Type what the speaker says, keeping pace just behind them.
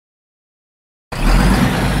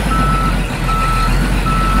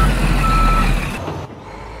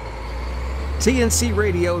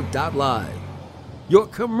TNCRadio.LIVE, your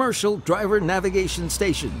commercial driver navigation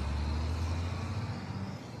station.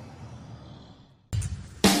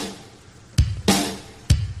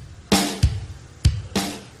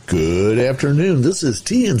 Good afternoon. This is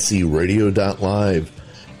TNCRadio.LIVE,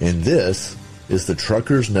 and this is the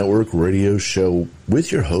Truckers Network Radio Show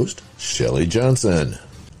with your host, Shelley Johnson.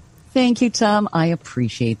 Thank you, Tom. I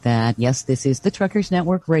appreciate that. Yes, this is the Truckers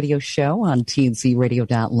Network Radio Show on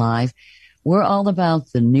TNCRadio.LIVE. We're all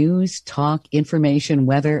about the news, talk, information,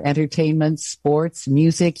 weather, entertainment, sports,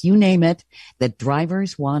 music, you name it, that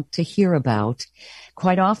drivers want to hear about.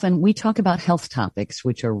 Quite often, we talk about health topics,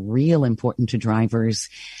 which are real important to drivers.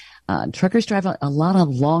 Truckers drive a lot of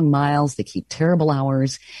long miles. They keep terrible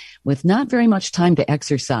hours with not very much time to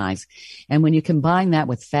exercise. And when you combine that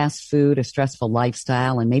with fast food, a stressful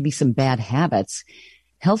lifestyle, and maybe some bad habits,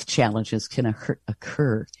 health challenges can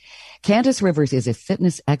occur. Candace Rivers is a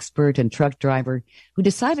fitness expert and truck driver who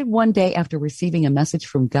decided one day after receiving a message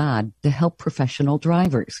from God to help professional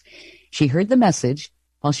drivers. She heard the message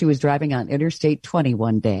while she was driving on Interstate 20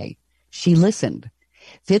 one day. She listened.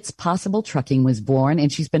 Fit's Possible Trucking was born,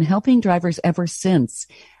 and she's been helping drivers ever since.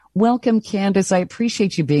 Welcome, Candace. I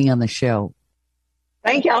appreciate you being on the show.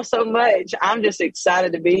 Thank y'all so much. I'm just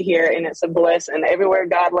excited to be here, and it's a blessing. Everywhere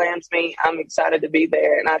God lands me, I'm excited to be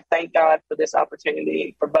there, and I thank God for this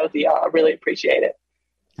opportunity for both of y'all. I really appreciate it.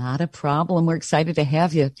 Not a problem. We're excited to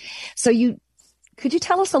have you. So could you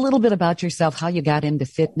tell us a little bit about yourself, how you got into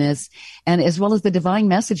fitness, and as well as the divine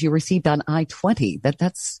message you received on I-20?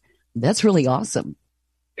 That's really awesome.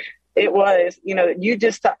 It was, you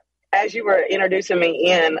just, as you were introducing me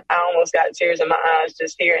in, I almost got tears in my eyes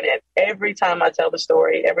just hearing it. Every time I tell the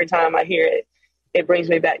story, every time I hear it, it brings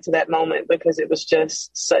me back to that moment because it was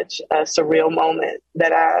just such a surreal moment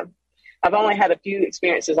that I've only had a few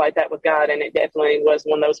experiences like that with God. And it definitely was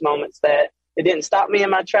one of those moments that it didn't stop me in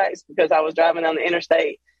my tracks because I was driving on the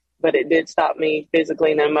interstate, but it did stop me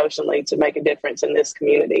physically and emotionally to make a difference in this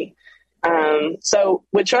community. So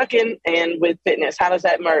with trucking and with fitness, how does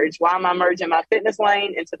that merge? Why am I merging my fitness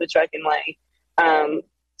lane into the trucking lane?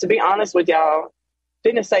 To be honest with y'all,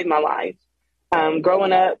 fitness saved my life.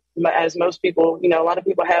 Growing up, as most people, a lot of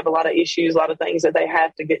people have a lot of issues, a lot of things that they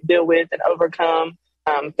have to deal with and overcome,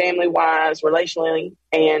 family-wise, relationally,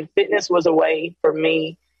 and fitness was a way for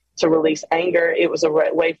me to release anger. It was a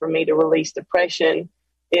way for me to release depression.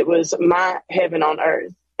 It was my heaven on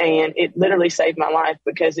earth. And it literally saved my life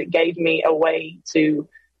because it gave me a way to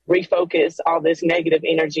refocus all this negative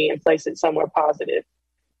energy and place it somewhere positive.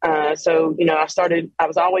 So I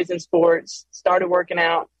was always in sports, started working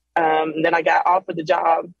out. Then I got offered the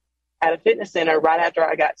job at a fitness center right after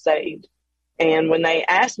I got saved. And when they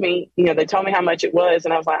asked me, they told me how much it was.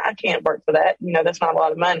 And I was like, I can't work for that. That's not a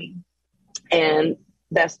lot of money. And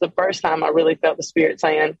that's the first time I really felt the Spirit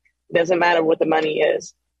saying, it doesn't matter what the money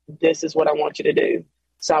is. This is what I want you to do.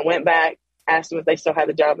 So I went back, asked them if they still had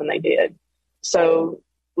the job, and they did. So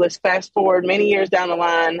let's fast forward many years down the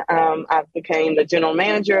line. I became the general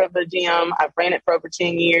manager of the gym. I've ran it for over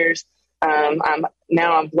 10 years.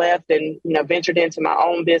 I've left and, ventured into my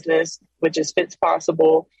own business, which is Fit's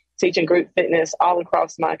Possible, teaching group fitness all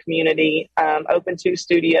across my community, open 2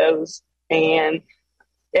 studios, and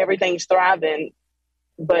everything's thriving.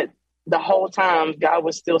 But the whole time, God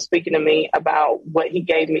was still speaking to me about what he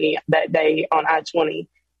gave me that day on I-20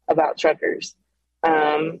 about truckers.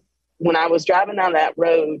 When I was driving down that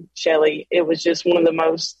road, Shelley, it was just one of the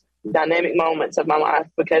most dynamic moments of my life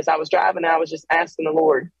because I was driving and I was just asking the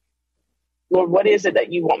Lord, what is it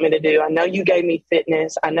that you want me to do? I know you gave me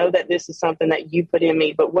fitness. I know that this is something that you put in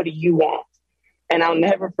me, but what do you want? And I'll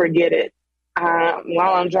never forget it.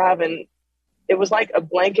 While I'm driving, it was like a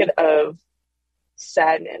blanket of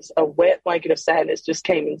sadness, a wet blanket of sadness just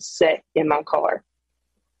came and sat in my car.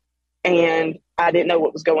 And I didn't know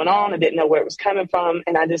what was going on. I didn't know where it was coming from.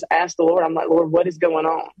 And I just asked the Lord, I'm like, Lord, what is going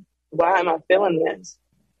on? Why am I feeling this?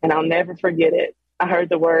 And I'll never forget it. I heard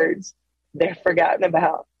the words, they're forgotten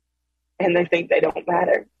about and they think they don't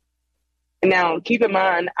matter. And now keep in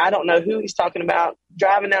mind, I don't know who he's talking about,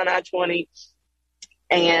 driving down I-20.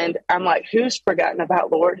 And I'm like, who's forgotten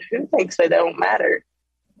about, Lord? Who thinks they don't matter?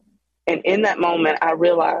 And in that moment, I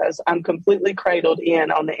realized I'm completely cradled in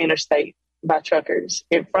on the interstate by truckers.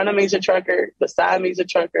 In front of me is a trucker, beside me is a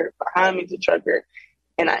trucker, behind me is a trucker.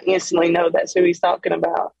 And I instantly know that's who he's talking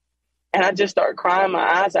about. And I just start crying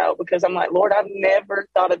my eyes out because I'm like, Lord, I've never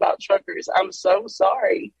thought about truckers. I'm so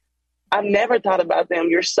sorry. I've never thought about them.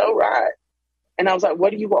 You're so right. And I was like, what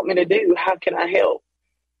do you want me to do? How can I help?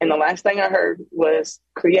 And the last thing I heard was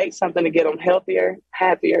create something to get them healthier,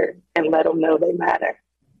 happier, and let them know they matter.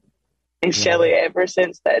 And Shelley, ever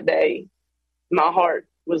since that day, my heart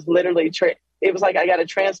was literally, it was like I got a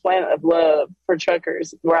transplant of love for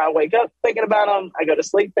truckers, where I wake up thinking about them, I go to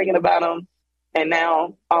sleep thinking about them, and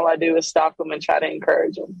now all I do is stop them and try to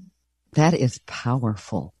encourage them. That is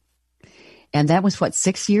powerful. And that was what,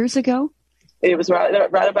 6 years ago? It was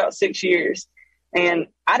right about 6 years. And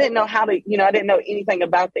I didn't know how to, I didn't know anything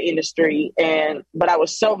about the industry. But I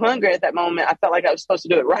was so hungry at that moment. I felt like I was supposed to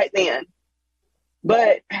do it right then.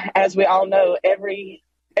 But as we all know, every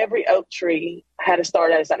oak tree had to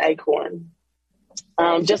start as an acorn.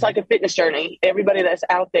 Just like a fitness journey, everybody that's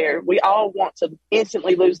out there, we all want to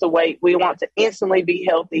instantly lose the weight. We want to instantly be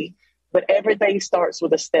healthy, but everything starts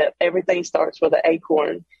with a step. Everything starts with an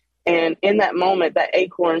acorn. And in that moment, that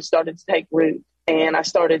acorn started to take root. And I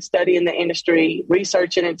started studying the industry,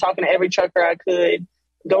 researching and talking to every trucker I could,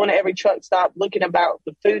 going to every truck stop, looking about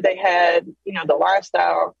the food they had, the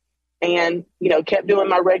lifestyle, and, kept doing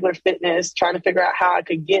my regular fitness, trying to figure out how I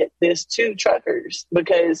could get this to truckers.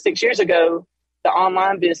 Because 6 years ago, the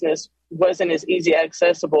online business wasn't as easy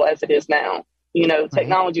accessible as it is now.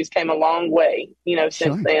 Technologies came a long way,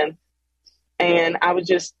 since then. And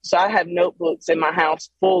I have notebooks in my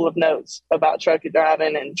house full of notes about trucker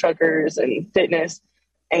driving and truckers and fitness.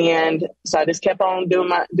 And so I just kept on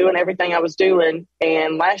doing everything I was doing.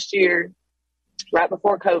 And last year, right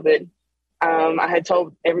before COVID, I had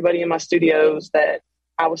told everybody in my studios that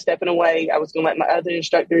I was stepping away. I was going to let my other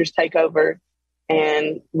instructors take over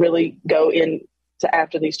and really go into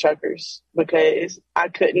after these truckers, because I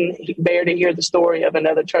couldn't bear to hear the story of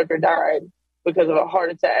another trucker died because of a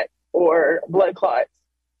heart attack or blood clots.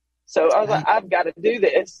 So I was like, I've got to do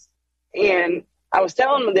this. And I was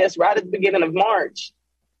telling them this right at the beginning of March,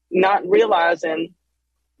 not realizing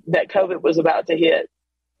that COVID was about to hit.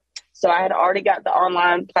 So I had already got the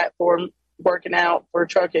online platform working out for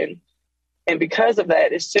trucking. And because of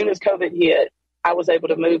that, as soon as COVID hit, I was able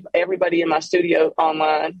to move everybody in my studio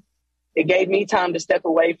online. It gave me time to step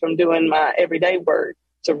away from doing my everyday work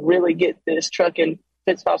to really get this trucking,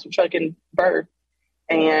 Fitz Fossil trucking birth.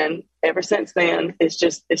 And ever since then, it's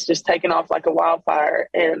just taken off like a wildfire.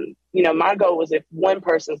 And, my goal was if one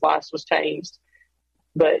person's life was changed.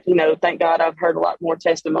 But, thank God I've heard a lot more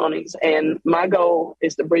testimonies. And my goal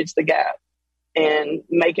is to bridge the gap and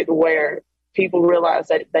make it where people realize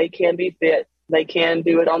that they can be fit, they can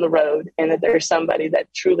do it on the road, and that there's somebody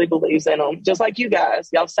that truly believes in them. Just like you guys,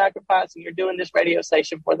 y'all sacrifice and you're doing this radio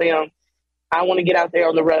station for them. I want to get out there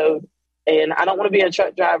on the road, and I don't want to be a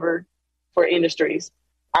truck driver for industries.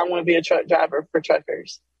 I want to be a truck driver for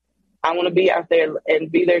truckers. I want to be out there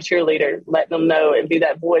and be their cheerleader, letting them know and be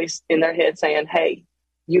that voice in their head saying, hey,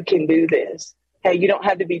 you can do this. Hey, you don't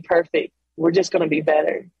have to be perfect. We're just going to be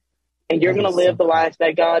better. And you're going to live the life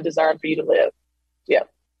that God designed for you to live. Yeah.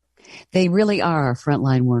 They really are our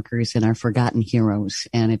frontline workers and our forgotten heroes.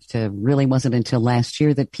 And it really wasn't until last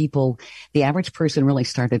year that the average person really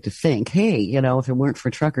started to think, hey, if it weren't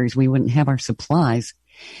for truckers, we wouldn't have our supplies,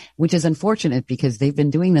 which is unfortunate because they've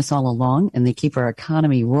been doing this all along and they keep our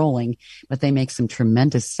economy rolling, but they make some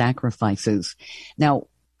tremendous sacrifices. Now,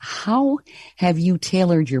 how have you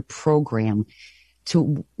tailored your program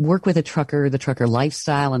to work with the trucker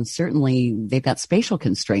lifestyle? And certainly they've got spatial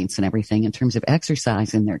constraints and everything in terms of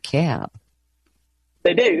exercise in their cab.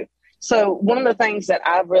 They do. So one of the things that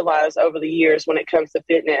I've realized over the years when it comes to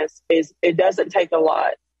fitness is it doesn't take a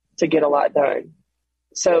lot to get a lot done.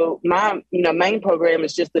 So my main program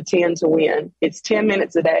is just the 10 to win. It's 10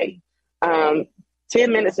 minutes a day. 10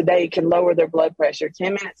 minutes a day can lower their blood pressure.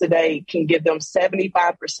 10 minutes a day can give them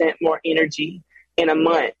 75% more energy in a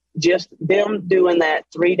month. Just them doing that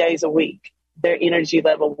 3 days a week, their energy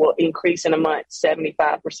level will increase in a month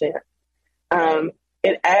 75%.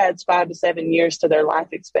 It adds 5 to 7 years to their life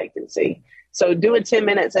expectancy. So doing 10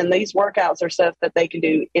 minutes, and these workouts are stuff that they can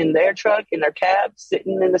do in their truck, in their cab,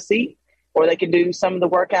 sitting in the seat, or they can do some of the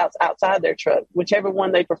workouts outside their truck, whichever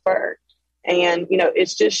one they prefer. And,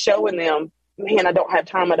 it's just showing them, man, I don't have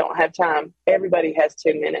time. Everybody has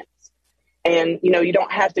 10 minutes. And, you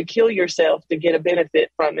don't have to kill yourself to get a benefit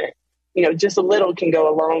from it. Just a little can go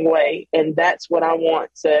a long way. And that's what I want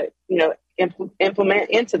to, implement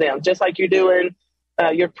into them. Just like you're doing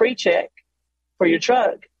your pre-check for your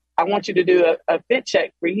truck, I want you to do a fit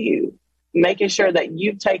check for you, making sure that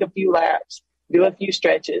you take a few laps, do a few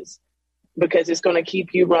stretches, because it's going to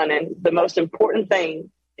keep you running. The most important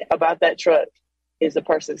thing about that truck is the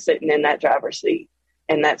person sitting in that driver's seat,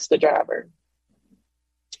 and that's the driver.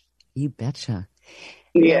 You betcha.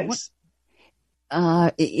 Yes.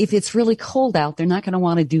 If it's really cold out, they're not going to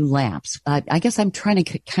want to do laps. I guess I'm trying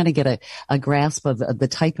to kind of get a grasp of the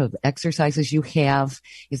type of exercises you have.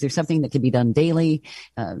 Is there something that can be done daily?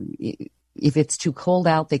 if it's too cold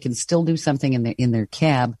out, they can still do something in their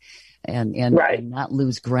cab and not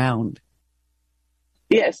lose ground.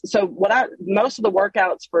 Yes. So most of the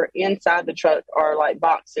workouts for inside the truck are like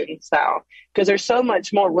boxing style, because there's so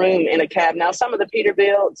much more room in a cab. Now, some of the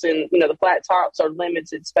Peterbilts and, the flat tops are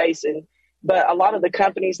limited spacing, but a lot of the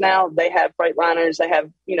companies now, they have Freightliners, they have,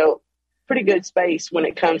 pretty good space when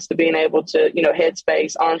it comes to being able to, head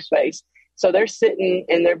space, arm space. So they're sitting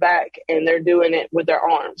in their back and they're doing it with their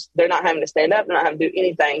arms. They're not having to stand up. They're not having to do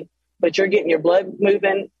anything, but you're getting your blood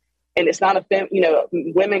moving. And it's not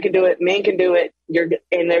women can do it, men can do it.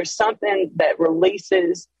 And there's something that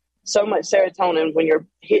releases so much serotonin when you're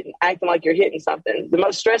acting like you're hitting something. The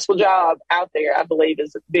most stressful job out there, I believe,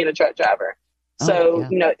 is being a truck driver. So,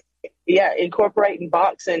 incorporating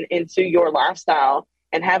boxing into your lifestyle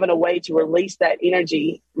and having a way to release that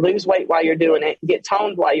energy, lose weight while you're doing it, get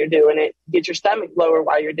toned while you're doing it, get your stomach lower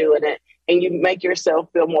while you're doing it, and you make yourself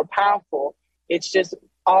feel more powerful. It's just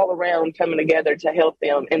all around coming together to help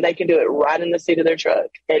them, and they can do it right in the seat of their truck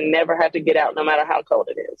and never have to get out no matter how cold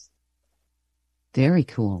it is. Very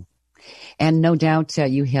cool. And no doubt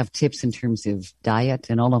you have tips in terms of diet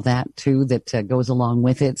and all of that too that goes along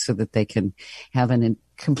with it so that they can have a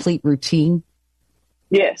complete routine.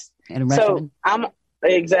 Yes. And a regimen. So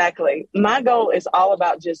exactly. My goal is all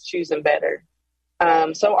about just choosing better.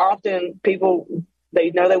 So often people,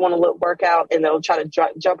 they know they want to work out and they'll try to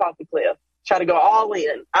jump off the cliff. Try to go all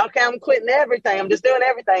in. Okay, I'm quitting everything. I'm just doing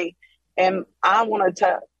everything. And I want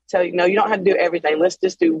to tell you, no, you don't have to do everything. Let's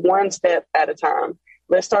just do one step at a time.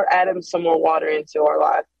 Let's start adding some more water into our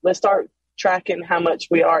life. Let's start tracking how much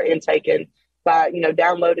we are intaking by,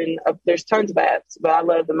 downloading. There's tons of apps, but I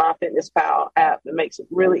love the MyFitnessPal app that makes it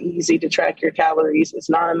really easy to track your calories. It's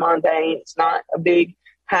not mundane. It's not a big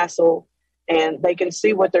hassle. And they can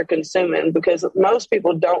see what they're consuming, because most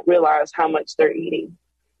people don't realize how much they're eating.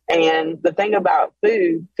 And the thing about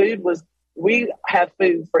we have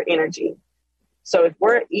food for energy. So if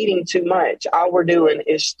we're eating too much, all we're doing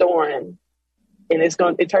is storing, and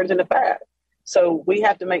it turns into fat. So we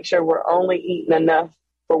have to make sure we're only eating enough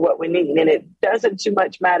for what we need. And it doesn't too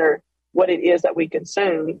much matter what it is that we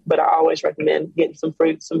consume, but I always recommend getting some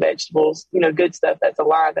fruits, some vegetables, good stuff that's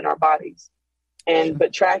alive in our bodies.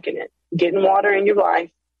 But tracking it, getting water in your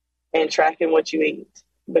life and tracking what you eat.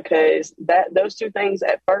 Because those two things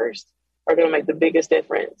at first are going to make the biggest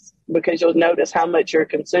difference, because you'll notice how much you're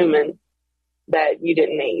consuming that you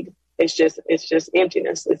didn't need. It's just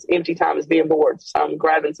emptiness. It's empty time. It's being bored. So I'm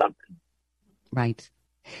grabbing something. Right.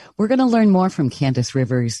 We're going to learn more from Candace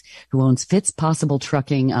Rivers, who owns Fit's Possible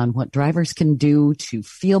Trucking, on what drivers can do to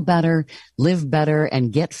feel better, live better,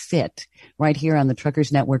 and get fit right here on the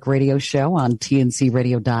Truckers Network radio show on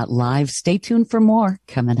TNCRadio.LIVE. Stay tuned for more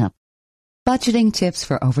coming up. Budgeting tips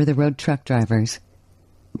for over-the-road truck drivers.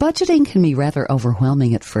 Budgeting can be rather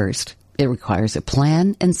overwhelming at first. It requires a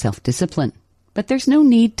plan and self-discipline, but there's no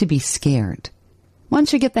need to be scared.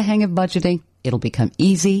 Once you get the hang of budgeting, it'll become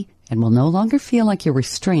easy and will no longer feel like you're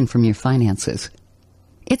restrained from your finances.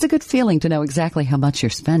 It's a good feeling to know exactly how much you're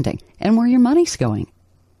spending and where your money's going.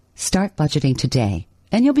 Start budgeting today,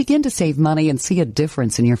 and you'll begin to save money and see a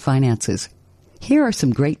difference in your finances. Here are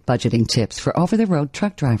some great budgeting tips for over-the-road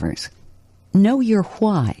truck drivers. Know your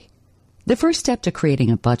why. The first step to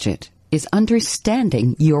creating a budget is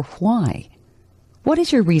understanding your why. What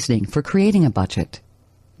is your reasoning for creating a budget?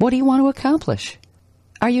 What do you want to accomplish?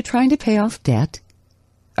 Are you trying to pay off debt?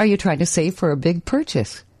 Are you trying to save for a big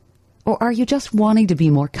purchase? Or are you just wanting to be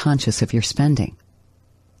more conscious of your spending?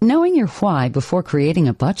 Knowing your why before creating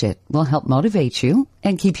a budget will help motivate you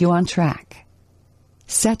and keep you on track.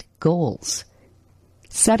 Set goals.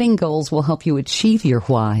 Setting goals will help you achieve your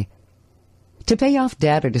why. To pay off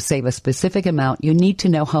debt or to save a specific amount, you need to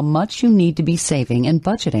know how much you need to be saving and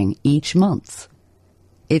budgeting each month.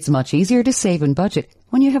 It's much easier to save and budget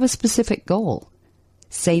when you have a specific goal.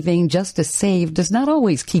 Saving just to save does not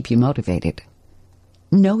always keep you motivated.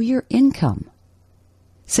 Know your income.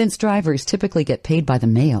 Since drivers typically get paid by the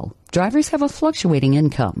mail, drivers have a fluctuating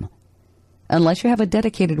income. Unless you have a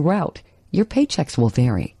dedicated route, your paychecks will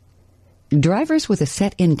vary. Drivers with a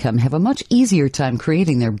set income have a much easier time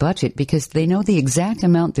creating their budget because they know the exact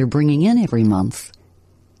amount they're bringing in every month.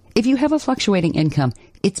 If you have a fluctuating income,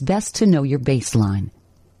 it's best to know your baseline,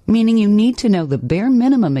 meaning you need to know the bare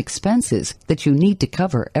minimum expenses that you need to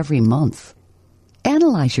cover every month.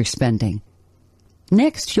 Analyze your spending.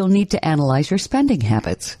 Next, you'll need to analyze your spending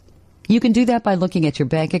habits. You can do that by looking at your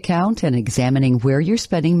bank account and examining where you're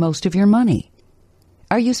spending most of your money.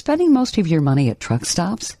 Are you spending most of your money at truck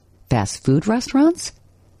stops? Fast food restaurants?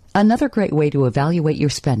 Another great way to evaluate your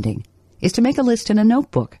spending is to make a list in a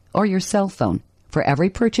notebook or your cell phone for every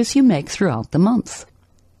purchase you make throughout the month.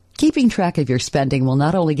 Keeping track of your spending will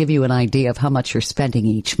not only give you an idea of how much you're spending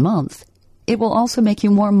each month, it will also make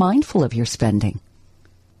you more mindful of your spending.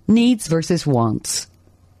 Needs versus wants.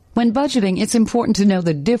 When budgeting, it's important to know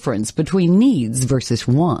the difference between needs versus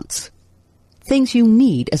wants. Things you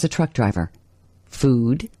need as a truck driver: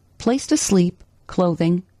 food, place to sleep,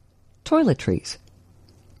 clothing, toiletries.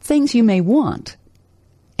 Things you may want: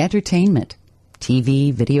 entertainment,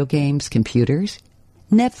 TV, video games, computers,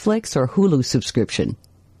 Netflix or Hulu subscription,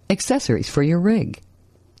 accessories for your rig.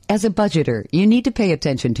 As a budgeter, you need to pay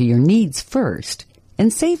attention to your needs first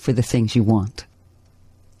and save for the things you want.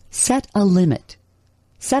 Set a limit.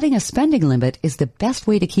 Setting a spending limit is the best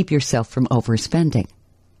way to keep yourself from overspending.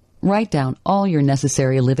 Write down all your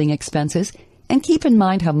necessary living expenses and keep in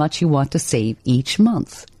mind how much you want to save each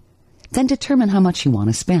month. Then determine how much you want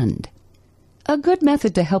to spend. A good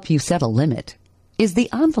method to help you set a limit is the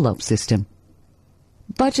envelope system.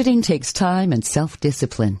 Budgeting takes time and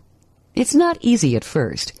self-discipline. It's not easy at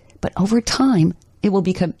first, but over time, it will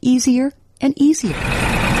become easier and easier.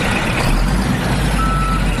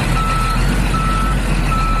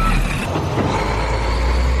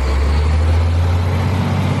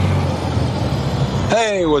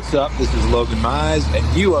 Hey, what's up? This is Logan Mize,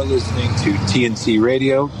 and you are listening to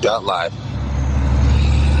TNCRadio.LIVE.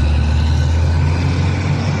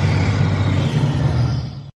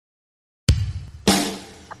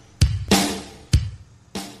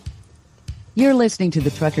 You're listening to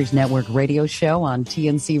the Truckers Network radio show on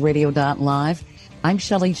TNCRadio.LIVE. I'm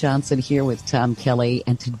Shelley Johnson here with Tom Kelly,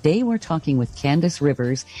 and today we're talking with Candace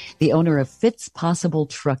Rivers, the owner of Fit's Possible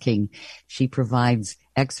Trucking. She provides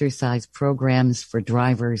exercise programs for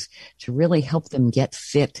drivers to really help them get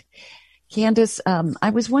fit. Candace,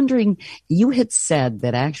 I was wondering, you had said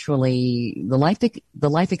that actually the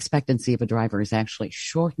life expectancy of a driver is actually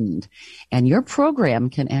shortened, and your program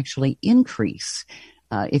can actually increase.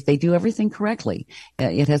 If they do everything correctly,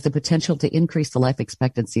 it has the potential to increase the life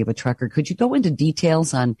expectancy of a trucker. Could you go into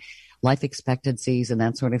details on life expectancies and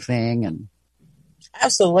that sort of thing? And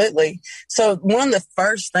Absolutely. So one of the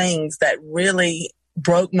first things that really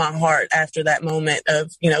broke my heart after that moment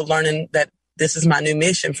of, learning that this is my new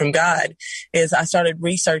mission from God is I started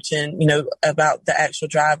researching, about the actual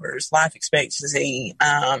drivers, life expectancy,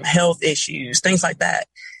 health issues, things like that.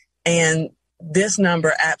 And this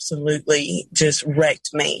number absolutely just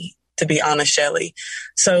wrecked me, to be honest, Shelley.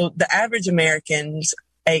 So the average American's,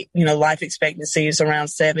 life expectancy is around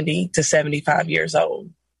 70 to 75 years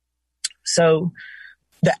old. So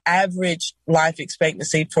the average life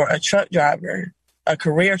expectancy for a truck driver, a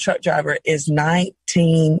career truck driver, is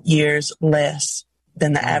 19 years less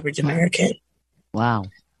than the average American. Wow.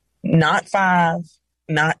 Not 5,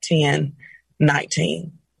 not 10,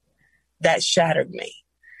 19. That shattered me.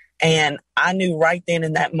 And I knew right then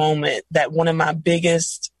in that moment that one of my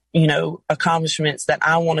biggest, accomplishments that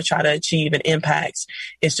I want to try to achieve and impact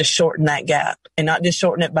is to shorten that gap, and not just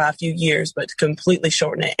shorten it by a few years, but to completely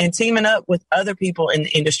shorten it, and teaming up with other people in the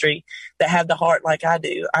industry that have the heart like I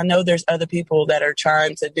do. I know there's other people that are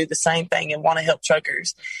trying to do the same thing and want to help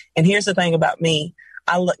truckers. And here's the thing about me.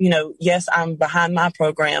 Yes, I'm behind my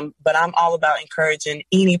program, but I'm all about encouraging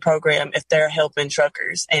any program if they're helping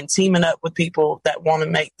truckers and teaming up with people that want to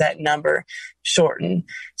make that number shorten.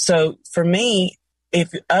 So for me,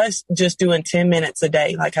 if us just doing 10 minutes a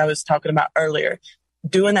day, like I was talking about earlier,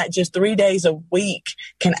 doing that just 3 days a week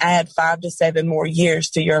can add 5 to 7 more years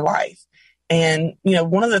to your life. And,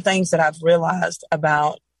 one of the things that I've realized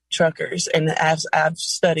about truckers, and as I've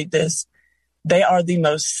studied this, they are the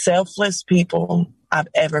most selfless people I've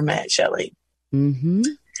ever met, Shelley. Mm-hmm.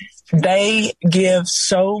 They give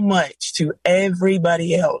so much to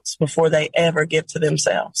everybody else before they ever give to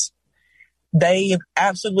themselves. They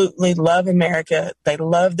absolutely love America. They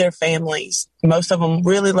love their families. Most of them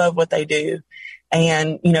really love what they do.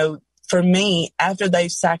 And, for me, after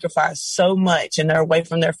they've sacrificed so much and they're away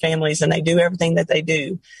from their families and they do everything that they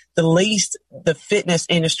do, the least the fitness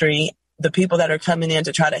industry, the people that are coming in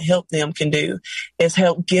to try to help them, can do is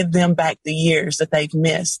help give them back the years that they've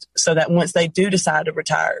missed, so that once they do decide to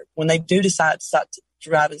retire, when they do decide to stop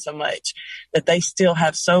driving so much, that they still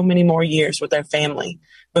have so many more years with their family,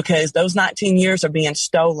 because those 19 years are being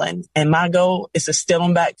stolen. And my goal is to steal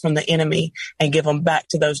them back from the enemy and give them back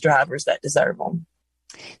to those drivers that deserve them.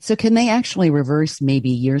 So can they actually reverse maybe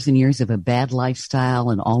years and years of a bad lifestyle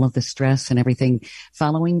and all of the stress and everything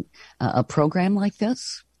following a program like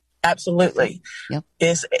this? Absolutely. Yep.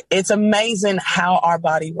 It's amazing how our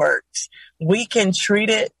body works. We can treat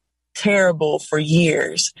it terrible for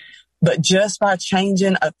years, But just by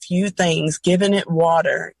changing a few things, giving it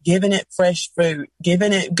water, giving it fresh fruit,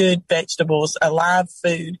 giving it good vegetables, alive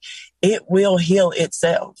food, it will heal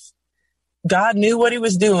itself. God knew what he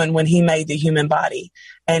was doing when he made the human body.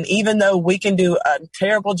 And even though we can do a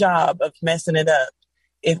terrible job of messing it up,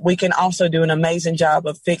 if we can also do an amazing job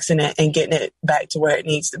of fixing it and getting it back to where it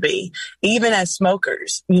needs to be. Even as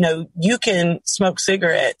smokers, you can smoke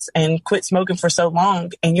cigarettes and quit smoking for so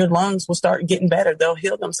long and your lungs will start getting better. They'll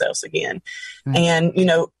heal themselves again. Right. And,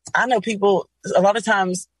 I know people a lot of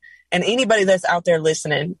times, and anybody that's out there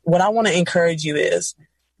listening, what I want to encourage you is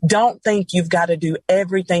don't think you've got to do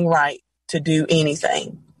everything right to do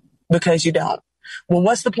anything, because you don't. Well,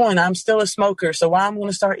 what's the point? I'm still a smoker, so I'm going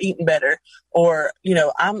to start eating better. Or,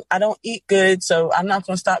 I don't eat good, so I'm not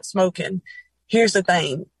going to stop smoking. Here's the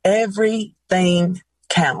thing. Everything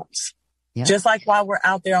counts. Yeah. Just like while we're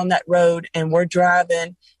out there on that road and we're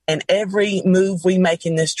driving and every move we make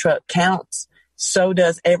in this truck counts, so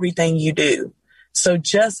does everything you do. So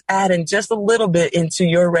just adding just a little bit into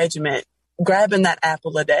your regiment, grabbing that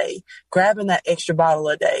apple a day, grabbing that extra bottle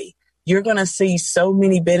a day, you're going to see so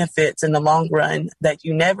many benefits in the long run that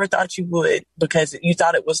you never thought you would, because you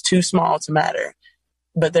thought it was too small to matter.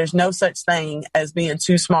 But there's no such thing as being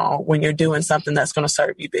too small when you're doing something that's going to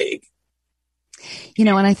serve you big. And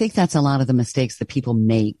I think that's a lot of the mistakes that people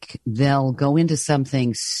make. They'll go into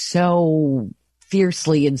something so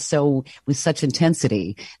fiercely and so with such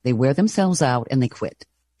intensity, they wear themselves out and they quit.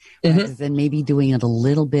 Rather than maybe doing it a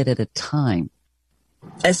little bit at a time.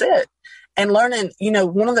 That's it. And learning,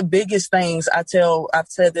 one of the biggest things I've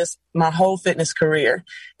said this my whole fitness career,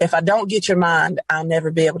 if I don't get your mind, I'll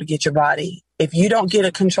never be able to get your body. If you don't get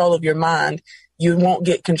a control of your mind, you won't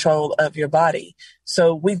get control of your body.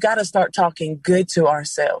 So we've got to start talking good to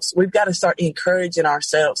ourselves. We've got to start encouraging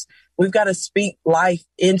ourselves. We've got to speak life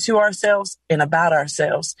into ourselves and about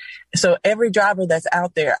ourselves. So every driver that's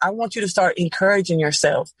out there, I want you to start encouraging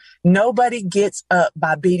yourself. Nobody gets up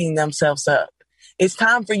by beating themselves up. It's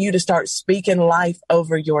time for you to start speaking life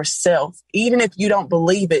over yourself. Even if you don't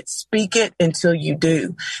believe it, speak it until you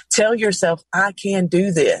do. Tell yourself, I can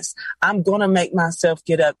do this. I'm going to make myself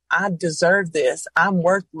get up. I deserve this. I'm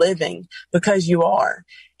worth living, because you are.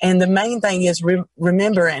 And the main thing is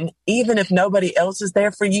remembering, even if nobody else is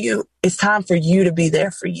there for you, it's time for you to be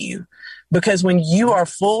there for you. Because when you are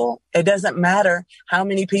full, it doesn't matter how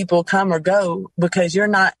many people come or go, because you're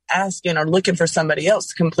not asking or looking for somebody else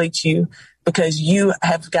to complete you, because you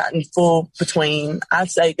have gotten full between, I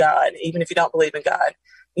say God, even if you don't believe in God.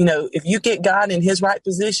 If you get God in his right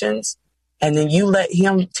positions and then you let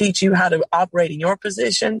him teach you how to operate in your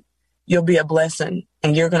position, you'll be a blessing,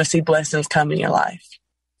 and you're going to see blessings come in your life.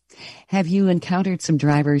 Have you encountered some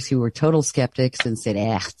drivers who were total skeptics and said,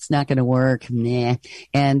 it's not going to work, nah,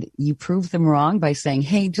 and you proved them wrong by saying,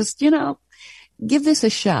 hey, just, give this a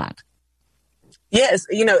shot? Yes.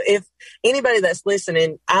 If anybody that's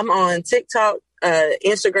listening, I'm on TikTok,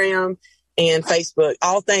 Instagram, and Facebook,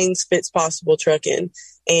 all things Fits Possible Trucking.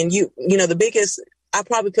 And the biggest, I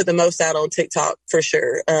probably put the most out on TikTok for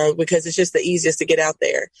sure, because it's just the easiest to get out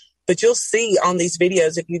there. But you'll see on these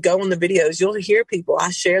videos, if you go on the videos, you'll hear people,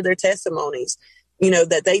 I share their testimonies,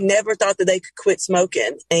 that they never thought that they could quit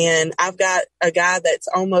smoking. And I've got a guy that's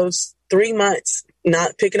almost 3 months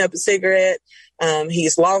not picking up a cigarette.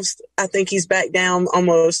 He's lost, I think he's back down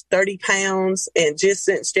almost 30 pounds and just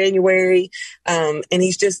since January. And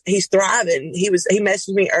he's thriving. He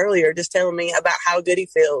messaged me earlier just telling me about how good he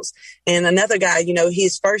feels. And another guy,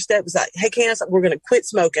 his first step was like, hey, Candace, we're going to quit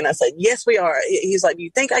smoking. I said, yes, we are. He's like, do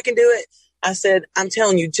you think I can do it? I said, I'm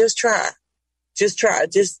telling you, just try. Just try.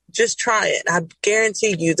 Just try it. I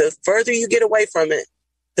guarantee you, the further you get away from it,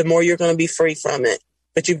 the more you're going to be free from it.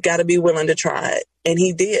 But you've got to be willing to try it. And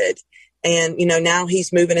he did. And, now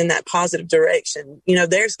he's moving in that positive direction.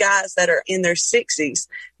 There's guys that are in their 60s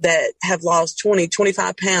that have lost 20,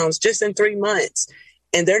 25 pounds just in 3 months.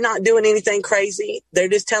 And they're not doing anything crazy. They're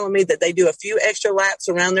just telling me that they do a few extra laps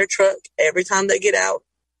around their truck every time they get out.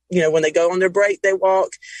 When they go on their break, they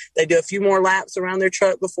walk. They do a few more laps around their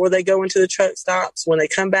truck before they go into the truck stops. When they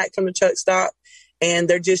come back from the truck stop, and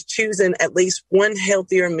they're just choosing at least one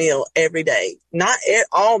healthier meal every day. Not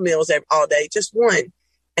all meals all day, just one.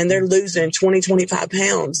 And they're losing 20, 25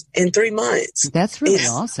 pounds in 3 months. That's really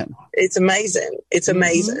awesome. It's amazing. It's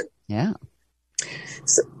amazing. Yeah.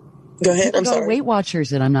 So, go ahead. I'm sorry. Weight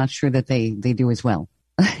Watchers, and I'm not sure that they do as well.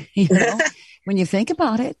 When you think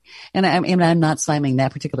about it, and I'm not slamming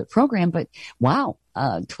that particular program, but wow,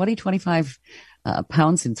 20, 25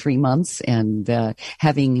 pounds in 3 months, and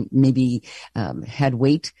having maybe had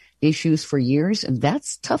weight issues for years, and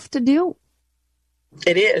that's tough to do.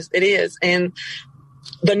 It is. And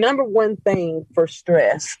the number one thing for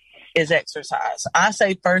stress is exercise. I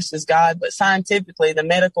say first is God, but scientifically, the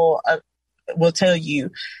medical will tell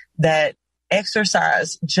you that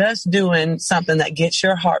exercise, just doing something that gets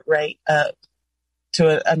your heart rate up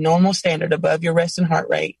to a normal standard above your resting heart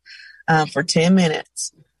rate for 10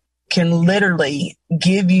 minutes can literally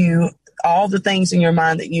give you all the things in your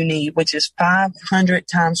mind that you need, which is 500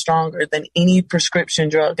 times stronger than any prescription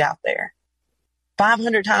drug out there.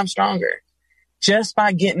 500 times stronger just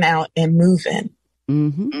by getting out and moving.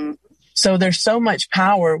 Mm-hmm. So there's so much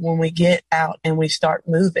power when we get out and we start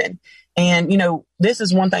moving. And, you know, this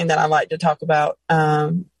is one thing that I like to talk about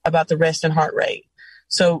the resting heart rate.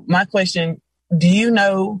 So my question, do you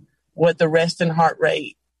know what the resting heart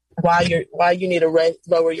rate, why you need to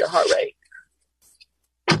lower your heart rate?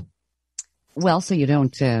 Well, so you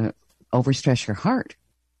don't overstress your heart.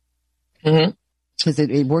 Mm-hmm. Because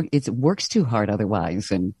it works too hard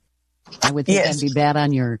otherwise. And I would think that'd be bad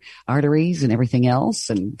on your arteries and everything else.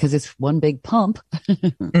 And because it's one big pump.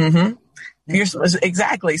 Mm-hmm.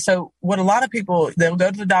 Exactly. So what a lot of people, they'll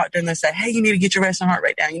go to the doctor and they say, hey, you need to get your resting heart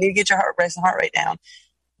rate down. You need to get your resting heart rate down.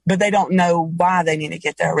 But they don't know why they need to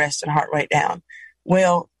get their resting heart rate down.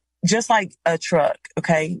 Well, just like a truck,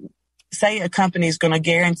 okay, say a company is going to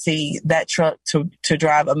guarantee that truck to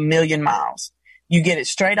drive 1,000,000 miles. You get it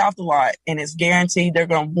straight off the lot and it's guaranteed they're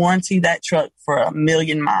going to warranty that truck for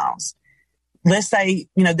 1,000,000 miles. Let's say,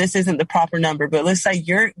 you know, this isn't the proper number, but let's say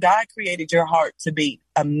God created your heart to beat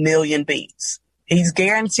 1,000,000 beats. He's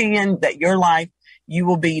guaranteeing that your life, it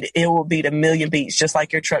will beat 1,000,000 beats, just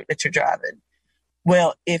like your truck that you're driving.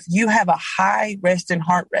 Well, if you have a high resting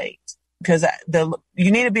heart rate, because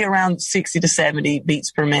you need to be around 60 to 70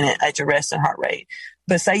 beats per minute at your resting heart rate.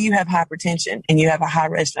 But say you have hypertension and you have a high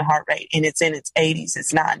resting heart rate and it's in its 80s,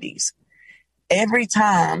 its 90s. Every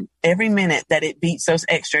minute that it beats those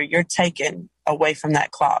extra, you're taken away from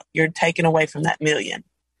that clock. You're taken away from that million.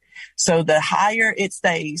 So the higher it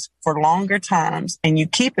stays for longer times and you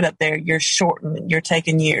keep it up there, you're shortening, you're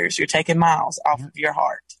taking years, you're taking miles off of your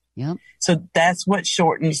heart. Yep. So that's what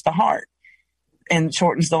shortens the heart and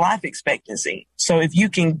shortens the life expectancy. So if you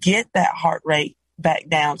can get that heart rate back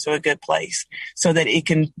down to a good place so that it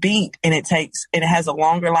can beat and it has a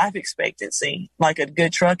longer life expectancy, like a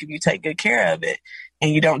good truck, if you take good care of it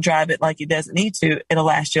and you don't drive it like it doesn't need to, it'll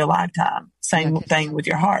last you a lifetime. Same thing with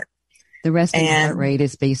your heart. The resting heart rate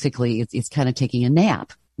is basically, it's kind of taking a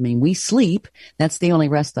nap. I mean, we sleep. That's the only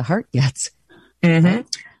rest the heart gets. Mm-hmm. Right?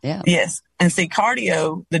 Yeah. Yes. And see,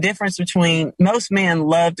 cardio, the difference between most men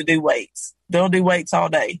love to do weights. They'll do weights all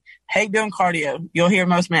day. Hate doing cardio. You'll hear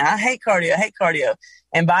most men, I hate cardio.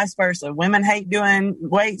 And vice versa. Women hate doing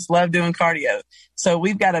weights, love doing cardio. So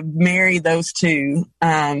we've got to marry those two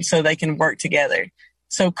so they can work together.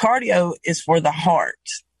 So cardio is for the heart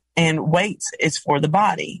and weights is for the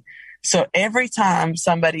body. So every time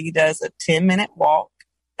somebody does a 10-minute walk,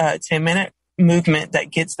 a 10-minute movement that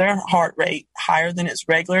gets their heart rate higher than its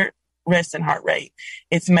regular resting heart rate,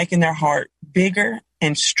 it's making their heart bigger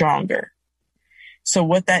and stronger. So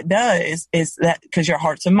what that does is that, because your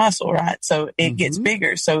heart's a muscle, right? So it gets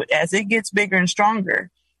bigger. So as it gets bigger and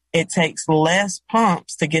stronger, it takes less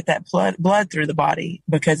pumps to get that blood through the body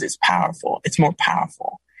because it's powerful. It's more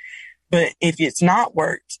powerful. But if it's not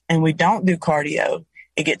worked and we don't do cardio,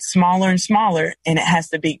 it gets smaller and smaller and it has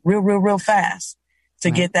to beat real fast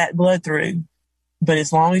to get that blood through. But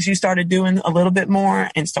as long as you started doing a little bit more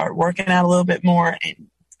and start working out a little bit more and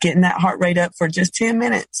getting that heart rate up for just 10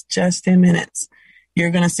 minutes,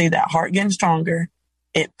 you're going to see that heart getting stronger,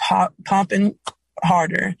 it pumping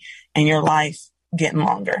harder, and your life getting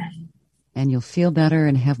longer. And you'll feel better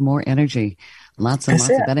and have more energy. Lots of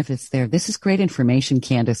benefits there. This is great information,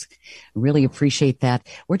 Candace. Really appreciate that.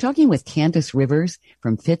 We're talking with Candace Rivers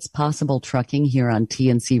from Fitz Possible Trucking here on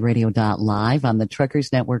TNCRadio.LIVE on the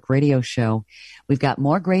Truckers Network radio show. We've got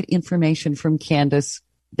more great information from Candace.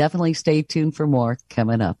 Definitely stay tuned for more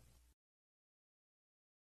coming up.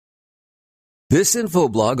 This info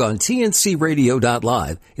blog on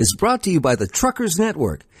TNCRadio.LIVE is brought to you by the Truckers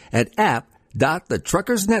Network at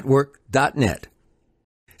app.thetruckersnetwork.net.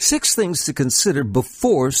 6 things to consider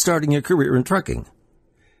before starting your career in trucking.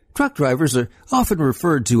 Truck drivers are often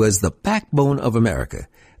referred to as the backbone of America.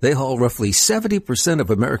 They haul roughly 70% of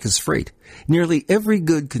America's freight. Nearly every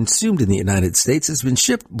good consumed in the United States has been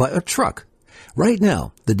shipped by a truck. Right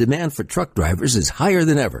now, the demand for truck drivers is higher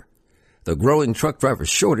than ever. The growing truck driver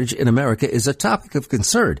shortage in America is a topic of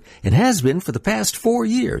concern and has been for the past 4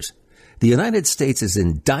 years. The United States is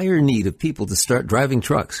in dire need of people to start driving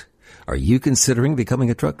trucks. Are you considering becoming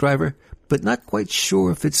a truck driver, but not quite sure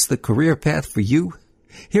if it's the career path for you?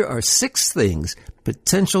 Here are 6 things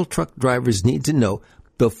potential truck drivers need to know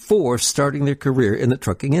before starting their career in the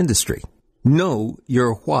trucking industry. Know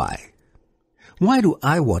your why. Why do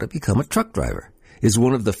I want to become a truck driver? Is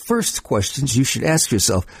one of the first questions you should ask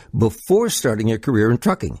yourself before starting your career in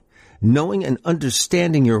trucking. Knowing and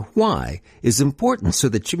understanding your why is important so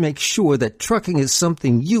that you make sure that trucking is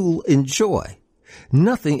something you'll enjoy.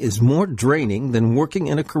 Nothing is more draining than working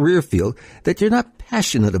in a career field that you're not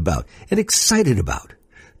passionate about and excited about.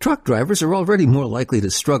 Truck drivers are already more likely to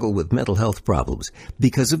struggle with mental health problems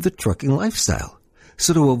because of the trucking lifestyle.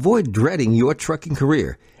 So to avoid dreading your trucking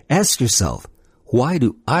career, ask yourself, why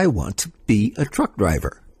do I want to be a truck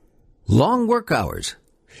driver? Long work hours.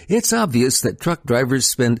 It's obvious that truck drivers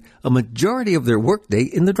spend a majority of their workday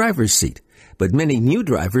in the driver's seat, but many new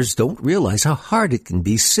drivers don't realize how hard it can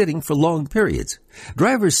be sitting for long periods.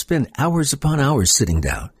 Drivers spend hours upon hours sitting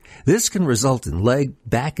down. This can result in leg,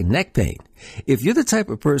 back, and neck pain. If you're the type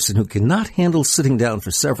of person who cannot handle sitting down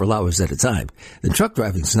for several hours at a time, then truck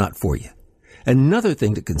driving is not for you. Another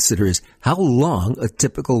thing to consider is how long a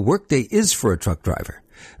typical workday is for a truck driver.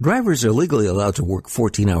 Drivers are legally allowed to work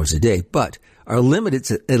 14 hours a day, but are limited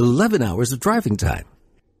to 11 hours of driving time.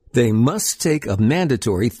 They must take a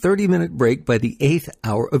mandatory 30-minute break by the 8th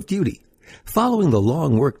hour of duty. Following the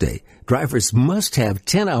long workday, drivers must have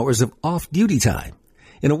 10 hours of off-duty time.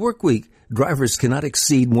 In a work week, drivers cannot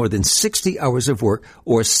exceed more than 60 hours of work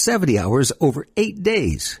or 70 hours over 8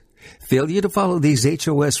 days. Failure to follow these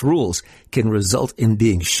HOS rules can result in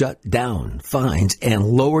being shut down, fines, and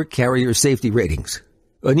lower carrier safety ratings.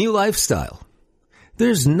 A new lifestyle.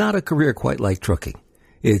 There's not a career quite like trucking.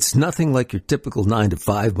 It's nothing like your typical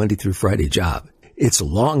 9-to-5 Monday through Friday job. It's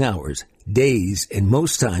long hours, days, and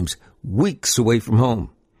most times weeks away from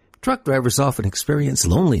home. Truck drivers often experience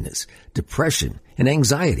loneliness, depression, and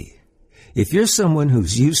anxiety. If you're someone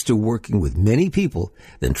who's used to working with many people,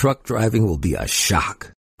 then truck driving will be a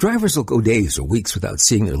shock. Drivers will go days or weeks without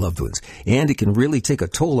seeing their loved ones, and it can really take a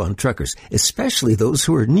toll on truckers, especially those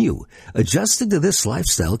who are new. Adjusting to this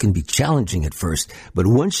lifestyle can be challenging at first, but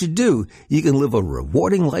once you do, you can live a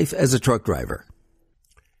rewarding life as a truck driver.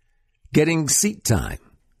 Getting seat time.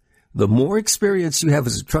 The more experience you have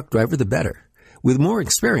as a truck driver, the better. With more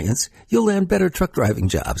experience, you'll land better truck driving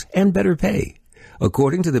jobs and better pay.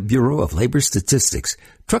 According to the Bureau of Labor Statistics,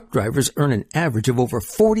 truck drivers earn an average of over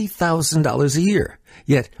 $40,000 a year.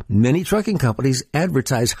 Yet, many trucking companies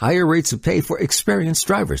advertise higher rates of pay for experienced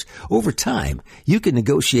drivers. Over time, you can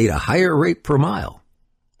negotiate a higher rate per mile.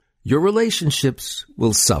 Your relationships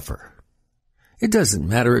will suffer. It doesn't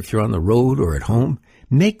matter if you're on the road or at home.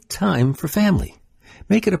 Make time for family.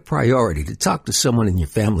 Make it a priority to talk to someone in your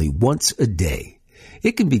family once a day.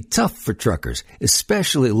 It can be tough for truckers,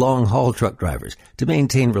 especially long-haul truck drivers, to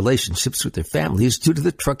maintain relationships with their families due to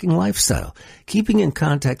the trucking lifestyle. Keeping in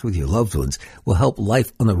contact with your loved ones will help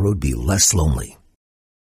life on the road be less lonely.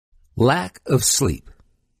 Lack of sleep.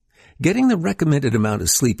 Getting the recommended amount of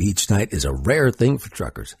sleep each night is a rare thing for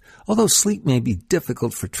truckers. Although sleep may be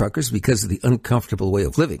difficult for truckers because of the uncomfortable way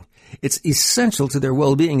of living, it's essential to their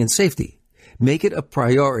well-being and safety. Make it a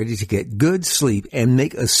priority to get good sleep and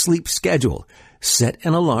make a sleep schedule. Set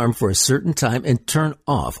an alarm for a certain time and turn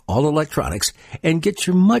off all electronics and get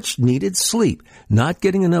your much-needed sleep. Not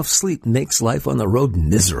getting enough sleep makes life on the road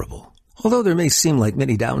miserable. Although there may seem like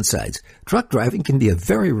many downsides, truck driving can be a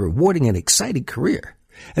very rewarding and exciting career.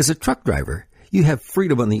 As a truck driver, you have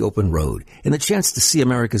freedom on the open road and the chance to see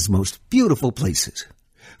America's most beautiful places.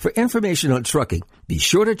 For information on trucking, be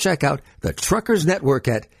sure to check out the Truckers Network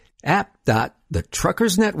at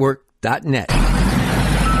app.thetruckersnetwork.net.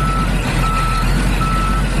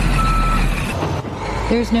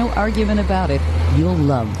 There's no argument about it. You'll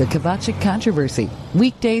love the Kovacic Controversy.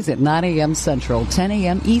 Weekdays at 9 a.m. Central, 10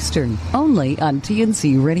 a.m. Eastern. Only on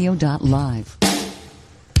TNCRadio.LIVE.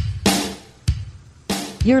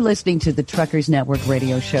 You're listening to the Truckers Network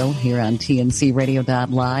radio show here on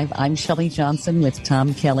TNCRadio.LIVE. I'm Shelley Johnson with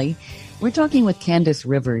Tom Kelly. We're talking with Candace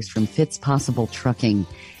Rivers from Fitz Possible Trucking.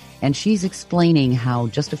 And she's explaining how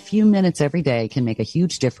just a few minutes every day can make a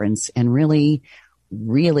huge difference and really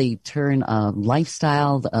turn a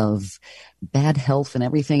lifestyle of bad health and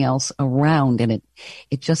everything else around. And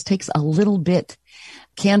it just takes a little bit.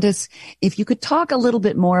 Candace, if you could talk a little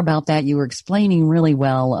bit more about that. You were explaining really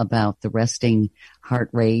well about the resting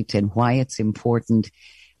heart rate and why it's important.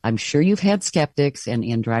 I'm sure you've had skeptics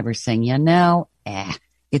and drivers saying,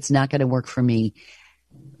 it's not going to work for me.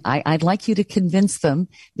 I'd like you to convince them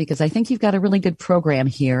because I think you've got a really good program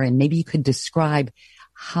here, and maybe you could describe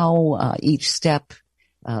how each step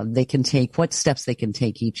they can take, what steps they can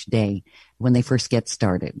take each day when they first get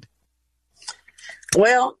started.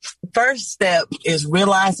 Well, first step is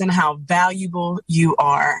realizing how valuable you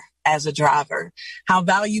are as a driver, how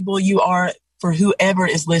valuable you are for whoever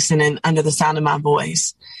is listening under the sound of my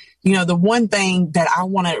voice. You know, the one thing that I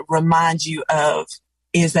want to remind you of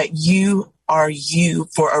is that you are you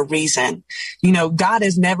for a reason. You know, God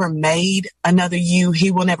has never made another you.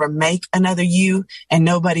 He will never make another you, and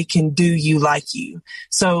nobody can do you like you.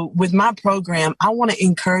 So with my program, I want to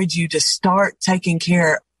encourage you to start taking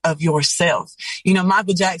care of yourself. You know,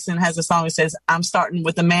 Michael Jackson has a song that says, I'm starting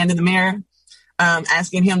with the man in the mirror,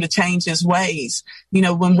 asking him to change his ways. You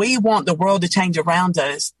know, when we want the world to change around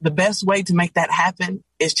us, the best way to make that happen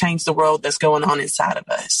is change the world that's going on inside of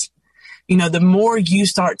us. You know, the more you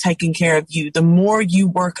start taking care of you, the more you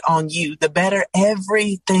work on you, the better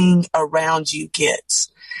everything around you gets.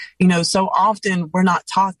 You know, so often we're not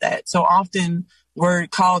taught that. So often we're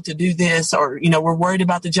called to do this, or, you know, we're worried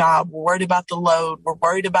about the job. We're worried about the load. We're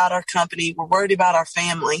worried about our company. We're worried about our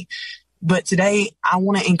family. But today I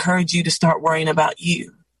want to encourage you to start worrying about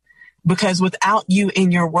you, because without you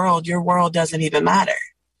in your world doesn't even matter.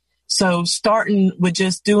 So starting with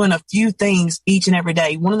just doing a few things each and every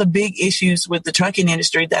day. One of the big issues with the trucking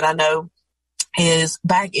industry that I know is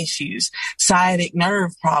back issues, sciatic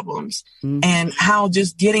nerve problems, and how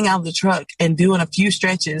just getting out of the truck and doing a few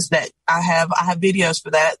stretches that I have videos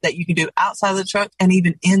for that you can do outside of the truck and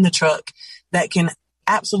even in the truck that can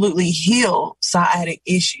absolutely heal sciatic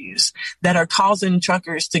issues that are causing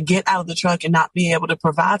truckers to get out of the truck and not be able to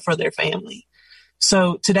provide for their family.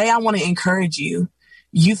 So today I want to encourage you.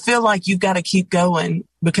 You feel like you've got to keep going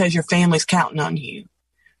because your family's counting on you.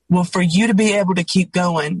 Well, for you to be able to keep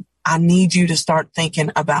going, I need you to start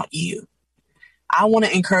thinking about you. I want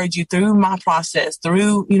to encourage you through my process,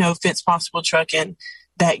 through, you know, Fits Possible Trucking,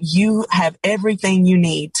 that you have everything you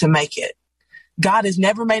need to make it. God has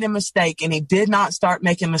never made a mistake, and he did not start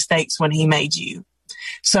making mistakes when he made you.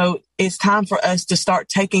 So it's time for us to start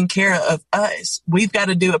taking care of us. We've got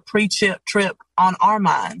to do a pre-trip on our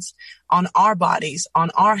minds, on our bodies, on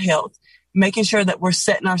our health, making sure that we're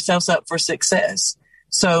setting ourselves up for success.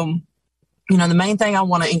 So, you know, the main thing I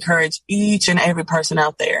want to encourage each and every person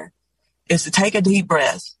out there is to take a deep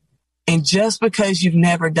breath. And just because you've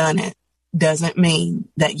never done it doesn't mean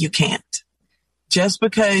that you can't. Just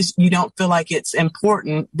because you don't feel like it's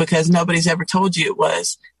important because nobody's ever told you it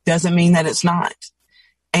was, doesn't mean that it's not.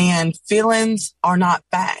 And feelings are not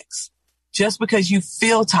facts. Just because you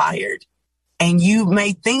feel tired and you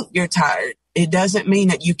may think you're tired, it doesn't mean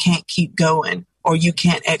that you can't keep going or you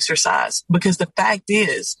can't exercise. Because the fact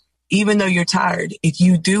is, even though you're tired, if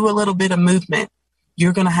you do a little bit of movement,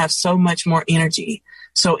 you're going to have so much more energy.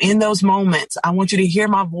 So in those moments, I want you to hear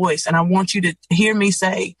my voice, and I want you to hear me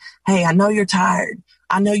say, hey, I know you're tired.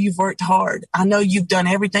 I know you've worked hard. I know you've done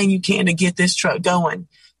everything you can to get this truck going,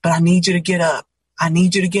 but I need you to get up. I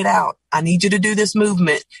need you to get out. I need you to do this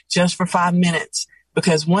movement just for 5 minutes,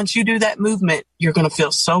 because once you do that movement, you're going to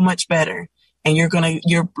feel so much better. And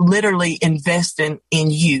you're literally investing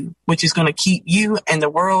in you, which is going to keep you and the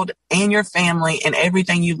world and your family and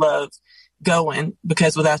everything you love going,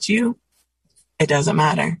 because without you, it doesn't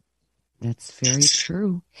matter. That's very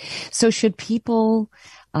true. So should people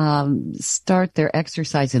start their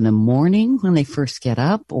exercise in the morning when they first get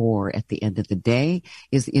up, or at the end of the day?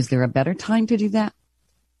 Is there a better time to do that?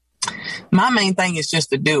 My main thing is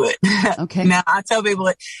just to do it. Okay. Now, I tell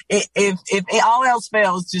people, if all else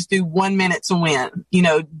fails, just do 1 minute to win. You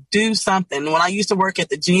know, do something. When I used to work at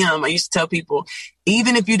the gym, I used to tell people,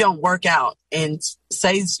 even if you don't work out and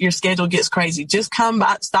say your schedule gets crazy, just come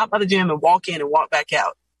by, stop by the gym and walk in and walk back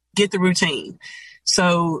out. Get the routine.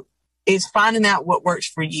 So it's finding out what works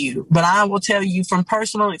for you. But I will tell you from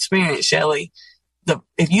personal experience, Shelley,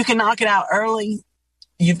 if you can knock it out early,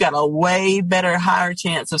 you've got a way better, higher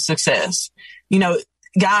chance of success. You know,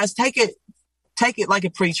 guys, take it like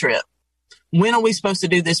a pre-trip. When are we supposed to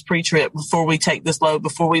do this pre-trip before we take this load,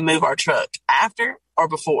 before we move our truck? After or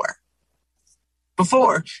before?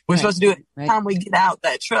 Before. We're supposed to do it every time we get out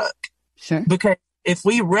that truck. Sure. Because if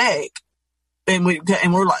we wreck and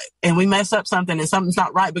we mess up something and something's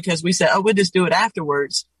not right because we said, oh, we'll just do it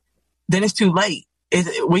afterwards, then it's too late.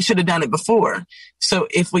 We should have done it before. So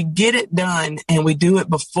if we get it done and we do it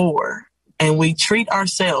before, and we treat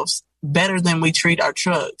ourselves better than we treat our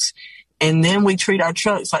trucks, and then we treat our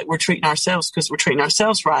trucks like we're treating ourselves because we're treating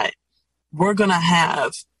ourselves right, we're going to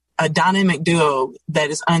have a dynamic duo that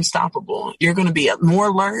is unstoppable. You're going to be more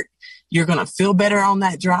alert. You're going to feel better on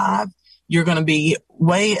that drive. You're going to be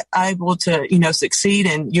way able to, succeed,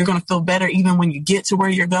 and you're going to feel better even when you get to where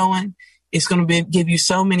you're going. It's going to give you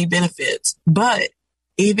so many benefits. But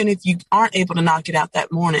even if you aren't able to knock it out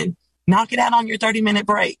that morning, knock it out on your 30-minute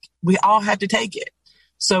break. We all have to take it.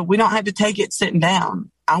 So we don't have to take it sitting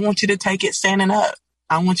down. I want you to take it standing up.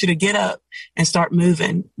 I want you to get up and start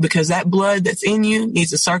moving, because that blood that's in you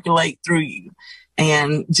needs to circulate through you.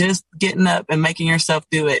 And just getting up and making yourself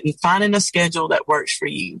do it and finding a schedule that works for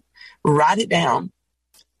you. Write it down,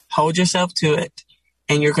 hold yourself to it,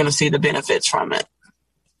 and you're going to see the benefits from it.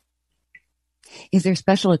 Is there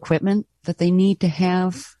special equipment that they need to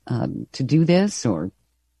have to do this, or?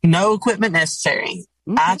 No equipment necessary.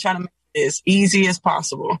 Okay. I try to make it as easy as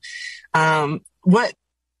possible. What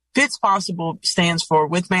Fit's possible stands for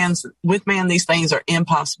with man, these things are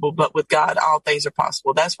impossible, but with God, all things are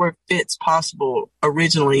possible. That's where Fit's possible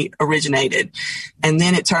originally originated. And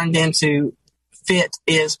then it turned into Fit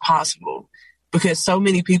is possible, because so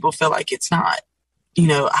many people feel like it's not.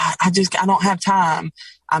 I don't have time.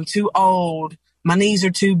 I'm too old. My knees are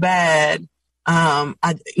too bad. I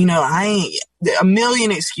ain't a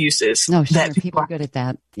million excuses. No, sure. That people are good at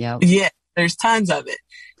that. Yeah. Yeah. There's tons of it.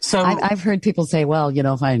 So I've heard people say, well,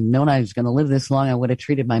 if I'd known I was going to live this long, I would have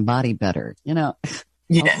treated my body better.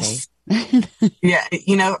 Yes.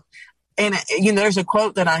 Yeah. And there's a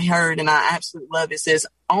quote that I heard and I absolutely love. It says,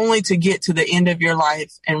 only to get to the end of your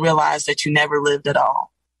life and realize that you never lived at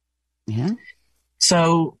all. Yeah.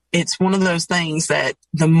 So it's one of those things that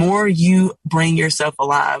the more you bring yourself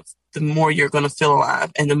alive, the more you're going to feel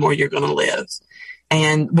alive and the more you're going to live.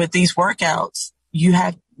 And with these workouts, you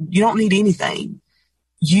don't need anything.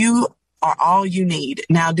 You are all you need.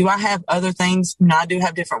 Now, do I have other things? No, I do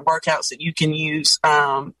have different workouts that you can use,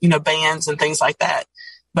 bands and things like that.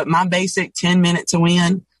 But my basic 10 minutes to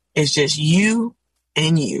win is just you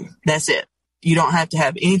and you. That's it. You don't have to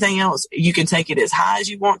have anything else. You can take it as high as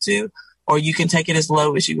you want to, or you can take it as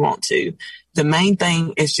low as you want to. The main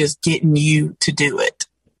thing is just getting you to do it.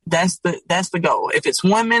 That's the goal. If it's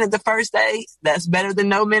 1 minute the first day, that's better than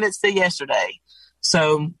no minutes to yesterday.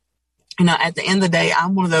 So, at the end of the day,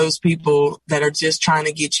 I'm one of those people that are just trying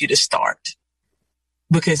to get you to start.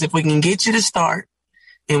 Because if we can get you to start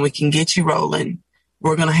and we can get you rolling,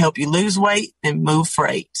 we're going to help you lose weight and move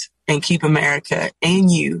freight and keep America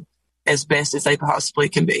and you as best as they possibly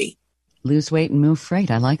can be. Lose weight and move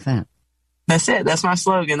freight. I like that. That's it. That's my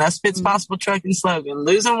slogan. That's Fit's Possible Trucking slogan.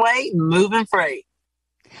 Losing weight and moving freight.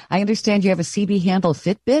 I understand you have a CB handle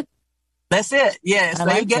Fitbit. That's it. Yes. I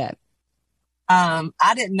like that.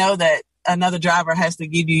 I didn't know that another driver has to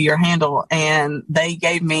give you your handle, and they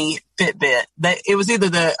gave me Fitbit. It was either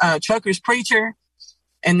the Trucker's Preacher,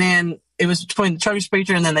 and then it was between the Trucker's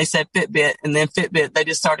Preacher, and then they said Fitbit, and then Fitbit, they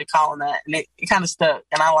just started calling that, and it kind of stuck,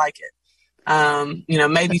 and I like it.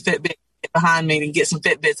 Maybe Fitbit get behind me and get some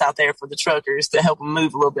Fitbits out there for the truckers to help them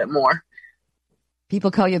move a little bit more.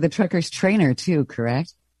 People call you the Trucker's Trainer too,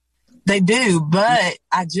 correct? They do, but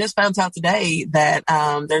I just found out today that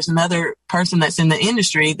there's another person that's in the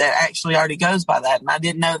industry that actually already goes by that, and I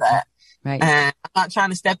didn't know that. Right. And I'm not trying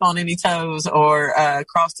to step on any toes or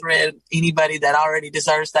cross-thread anybody that already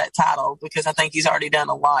deserves that title, because I think he's already done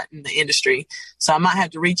a lot in the industry. So I might have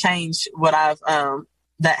to rechange what I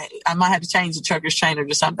might have to change the Trucker's Trainer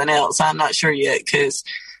to something else. I'm not sure yet, because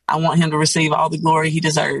I want him to receive all the glory he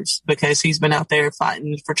deserves, because he's been out there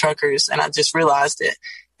fighting for truckers, and I just realized it.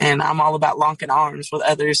 And I'm all about locking arms with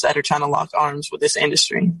others that are trying to lock arms with this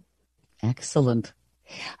industry. Excellent.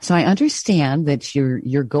 So I understand that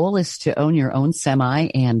your goal is to own your own semi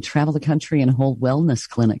and travel the country and hold wellness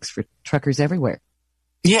clinics for truckers everywhere.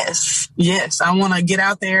 Yes. I want to get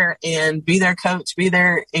out there and be their coach, be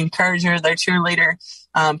their encourager, their cheerleader,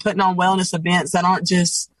 putting on wellness events that aren't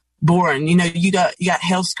just boring. You got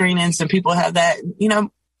health screenings and people have that.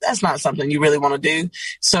 That's not something you really want to do.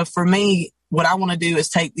 So for me, what I want to do is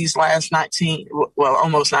take these last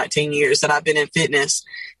almost 19 years that I've been in fitness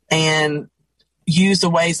and use the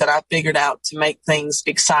ways that I've figured out to make things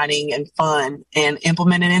exciting and fun and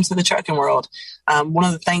implement it into the trucking world. One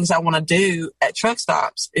of the things I want to do at truck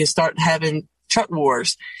stops is start having truck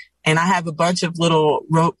wars. And I have a bunch of little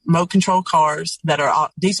remote control cars that are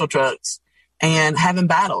diesel trucks, and having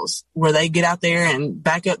battles where they get out there and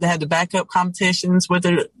back up. They have the backup competitions with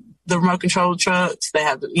the remote control trucks. They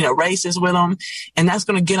have, races with them, and that's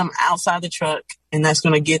going to get them outside the truck, and that's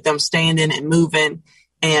going to get them standing and moving.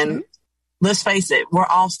 And let's face it, we're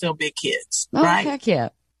all still big kids, right? Heck yeah.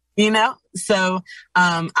 So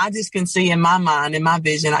I just can see in my mind, in my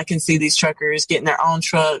vision, I can see these truckers getting their own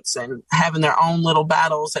trucks and having their own little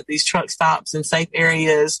battles at these truck stops in safe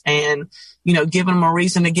areas, and giving them a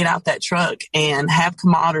reason to get out that truck and have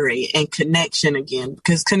camaraderie and connection again,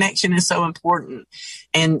 because connection is so important.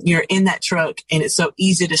 And you're in that truck, and it's so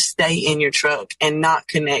easy to stay in your truck and not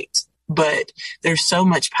connect but there's so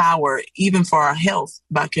much power, even for our health,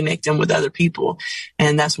 by connecting with other people.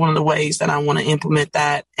 And that's one of the ways that I want to implement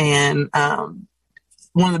that. And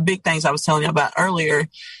one of the big things I was telling you about earlier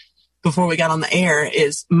before we got on the air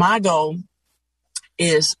is my goal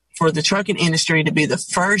is for the trucking industry to be the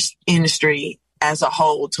first industry as a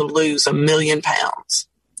whole to lose 1 million pounds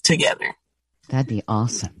together. That'd be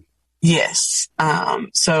awesome. Yes.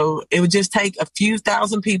 So it would just take a few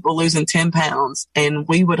thousand people losing 10 pounds, and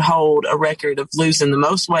we would hold a record of losing the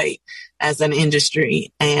most weight as an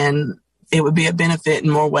industry. And it would be a benefit in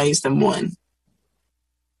more ways than one.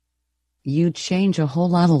 You change a whole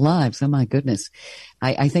lot of lives. Oh, my goodness.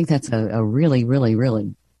 I think that's a really, really,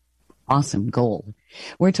 really awesome goal.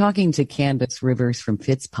 We're talking to Candace Rivers from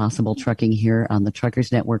Fitz Possible Trucking here on the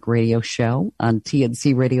Truckers Network radio show on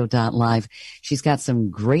TNCRadio.LIVE. She's got some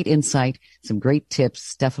great insight, some great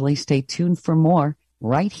tips. Definitely stay tuned for more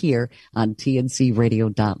right here on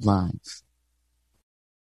TNCRadio.LIVE.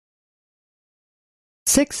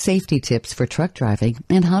 6 safety tips for truck driving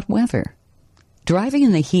in hot weather. Driving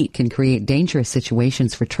in the heat can create dangerous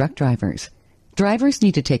situations for truck drivers. Drivers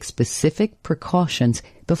need to take specific precautions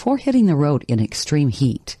before hitting the road in extreme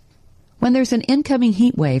heat. When there's an incoming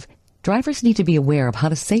heat wave, drivers need to be aware of how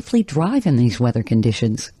to safely drive in these weather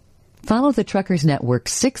conditions. Follow the Truckers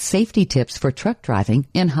Network's 6 safety tips for truck driving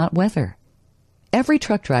in hot weather. Every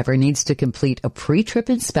truck driver needs to complete a pre-trip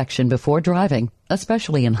inspection before driving,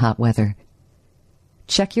 especially in hot weather.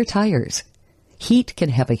 Check your tires. Heat can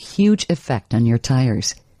have a huge effect on your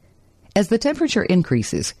tires. As the temperature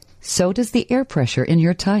increases, so does the air pressure in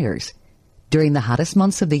your tires. During the hottest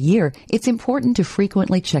months of the year, it's important to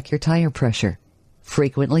frequently check your tire pressure.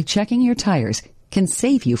 Frequently checking your tires can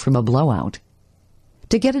save you from a blowout.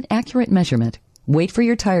 To get an accurate measurement, wait for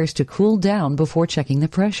your tires to cool down before checking the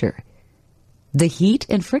pressure. The heat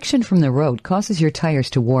and friction from the road causes your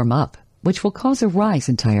tires to warm up, which will cause a rise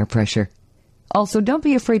in tire pressure. Also, don't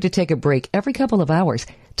be afraid to take a break every couple of hours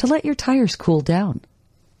to let your tires cool down.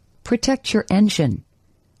 Protect your engine.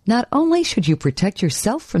 Not only should you protect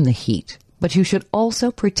yourself from the heat, but you should also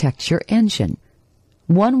protect your engine.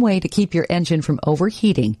 One way to keep your engine from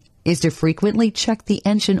overheating is to frequently check the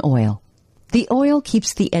engine oil. The oil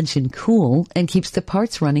keeps the engine cool and keeps the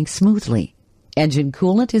parts running smoothly. Engine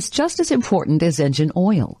coolant is just as important as engine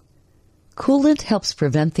oil. Coolant helps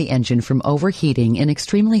prevent the engine from overheating in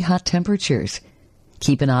extremely hot temperatures.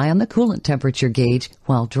 Keep an eye on the coolant temperature gauge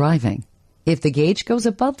while driving. If the gauge goes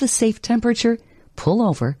above the safe temperature, pull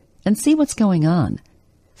over and see what's going on.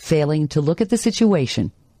 Failing to look at the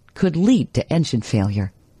situation could lead to engine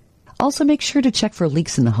failure. Also, make sure to check for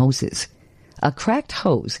leaks in the hoses. A cracked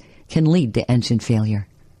hose can lead to engine failure.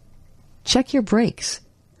 Check your brakes.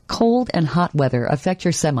 Cold and hot weather affect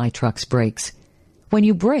your semi-truck's brakes. When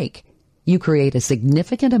you brake, you create a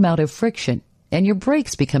significant amount of friction and your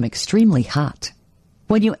brakes become extremely hot.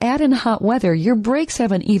 When you add in hot weather, your brakes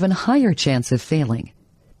have an even higher chance of failing.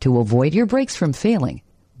 To avoid your brakes from failing,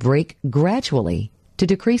 brake gradually to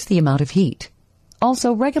decrease the amount of heat.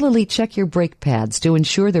 Also, regularly check your brake pads to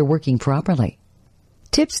ensure they're working properly.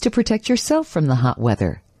 Tips to protect yourself from the hot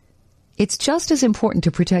weather. It's just as important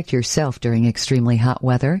to protect yourself during extremely hot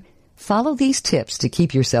weather. Follow these tips to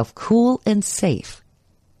keep yourself cool and safe.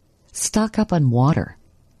 Stock up on water.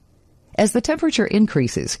 As the temperature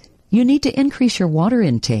increases, you need to increase your water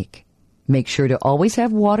intake. Make sure to always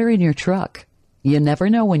have water in your truck. You never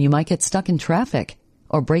know when you might get stuck in traffic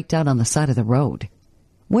or break down on the side of the road.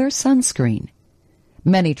 Wear sunscreen.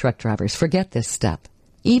 Many truck drivers forget this step.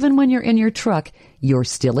 Even when you're in your truck, you're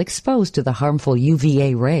still exposed to the harmful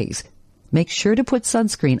UVA rays. Make sure to put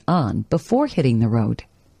sunscreen on before hitting the road.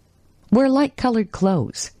 Wear light-colored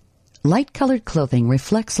clothes. Light-colored clothing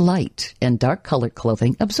reflects light, and dark-colored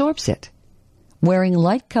clothing absorbs it. Wearing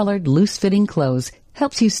light-colored, loose-fitting clothes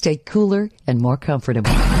helps you stay cooler and more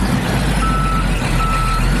comfortable.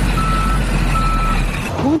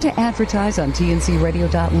 Want to advertise on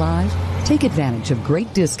TNCRadio.LIVE? Take advantage of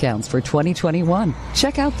great discounts for 2021.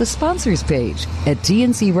 Check out the sponsors page at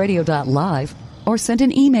TNCRadio.LIVE or send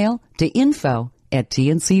an email to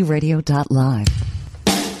info@TNCRadio.LIVE.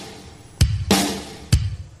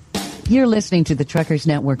 You're listening to the Truckers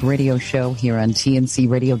Network radio show here on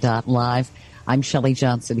TNCRadio.LIVE. I'm Shelley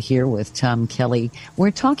Johnson here with Tom Kelly.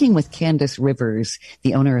 We're talking with Candace Rivers,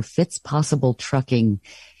 the owner of Fitz Possible Trucking.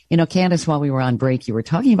 You know, Candace, while we were on break, you were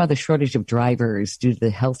talking about the shortage of drivers due to the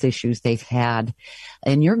health issues they've had.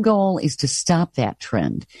 And your goal is to stop that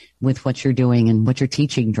trend with what you're doing and what you're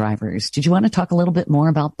teaching drivers. Did you want to talk a little bit more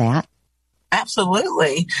about that?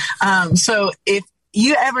 Absolutely. So if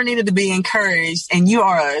you ever needed to be encouraged and you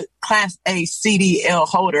are a Class A CDL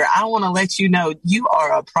holder, I want to let you know you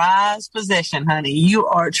are a prized possession, honey. You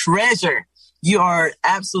are treasure. You are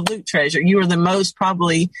absolute treasure. You are the most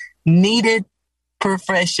probably needed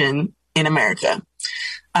profession in America.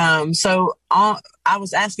 So I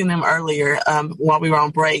was asking them earlier while we were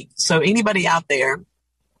on break. So anybody out there,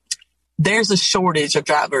 there's a shortage of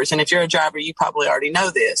drivers. And if you're a driver, you probably already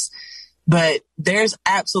know this. But there's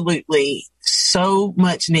absolutely so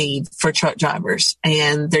much need for truck drivers.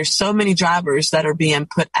 And there's so many drivers that are being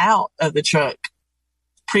put out of the truck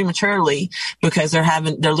prematurely because they're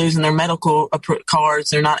losing their medical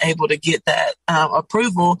cards. They're not able to get that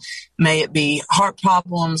approval. May it be heart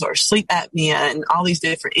problems or sleep apnea and all these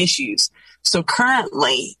different issues. So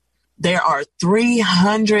currently there are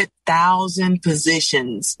 300,000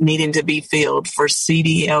 positions needing to be filled for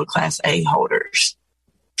CDL Class A holders.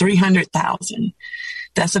 300,000.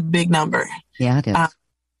 That's a big number. Yeah, it is.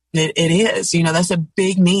 It is. That's a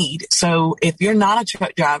big need. So if you're not a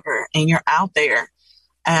truck driver and you're out there,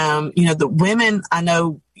 the women, I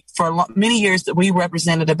know for many years that we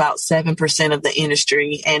represented about 7% of the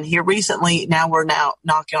industry. And here recently, we're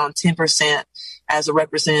knocking on 10% as a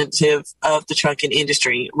representative of the trucking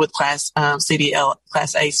industry with Class A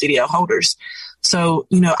CDL holders. So,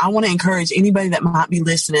 I want to encourage anybody that might be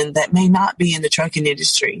listening that may not be in the trucking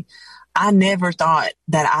industry. I never thought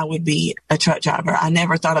that I would be a truck driver. I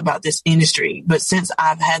never thought about this industry. But since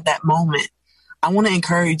I've had that moment, I want to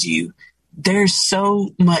encourage you. There's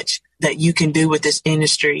so much that you can do with this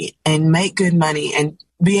industry and make good money and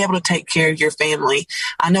be able to take care of your family.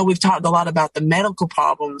 I know we've talked a lot about the medical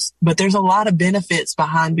problems, but there's a lot of benefits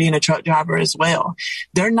behind being a truck driver as well.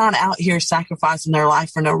 They're not out here sacrificing their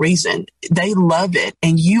life for no reason. They love it,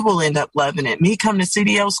 and you will end up loving it. Me coming to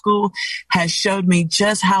CDL school has showed me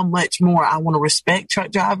just how much more I want to respect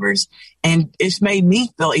truck drivers, and it's made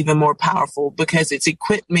me feel even more powerful because it's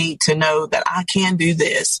equipped me to know that I can do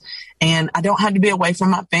this. And I don't have to be away from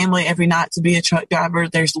my family every night to be a truck driver.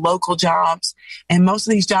 There's local jobs, and most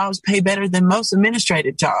of these jobs pay better than most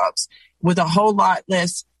administrative jobs with a whole lot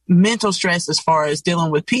less mental stress as far as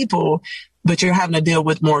dealing with people, but you're having to deal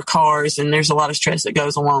with more cars, and there's a lot of stress that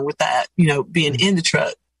goes along with that, being in the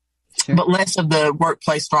truck, sure. But less of the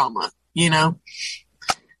workplace drama,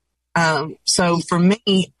 So for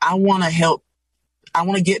me, I want to help. I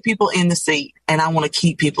want to get people in the seat, and I want to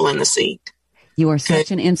keep people in the seat. You are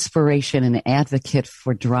such an inspiration and advocate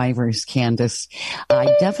for drivers, Candace.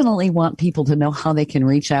 I definitely want people to know how they can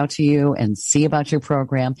reach out to you and see about your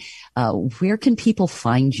program. Where can people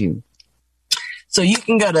find you? So you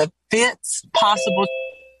can go to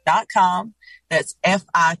fitspossible.com. That's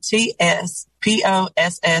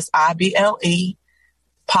FITSPOSSIBLE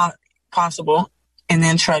possible. And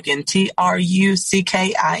then trucking,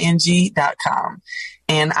 TRUCKING.com.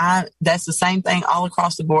 And that's the same thing all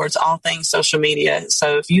across the board. It's all things social media.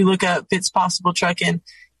 So if you look up Fits Possible Trucking,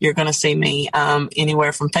 you're going to see me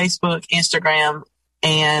anywhere from Facebook, Instagram,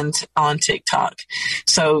 and on TikTok.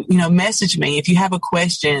 So, message me. If you have a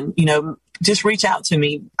question, just reach out to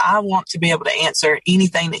me. I want to be able to answer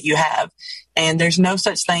anything that you have. And there's no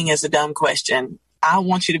such thing as a dumb question. I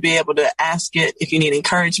want you to be able to ask it if you need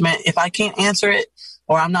encouragement. If I can't answer it,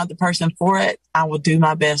 or I'm not the person for it, I will do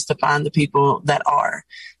my best to find the people that are.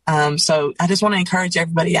 So I just want to encourage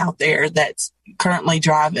everybody out there that's currently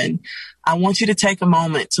driving. I want you to take a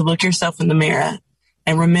moment to look yourself in the mirror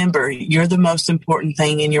and remember you're the most important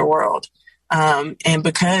thing in your world. And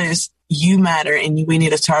because you matter and we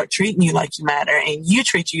need to start treating you like you matter and you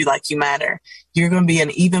treat you like you matter, you're going to be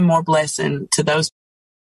an even more blessing to those.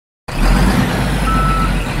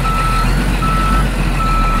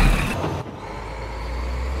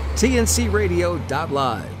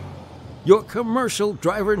 TNCRadio.LIVE, your commercial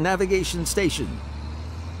driver navigation station.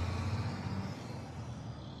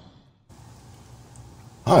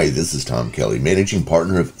 Hi, this is Tom Kelly, managing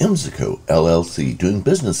partner of IMSICO LLC, doing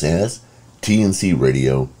business as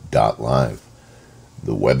TNCRadio.LIVE.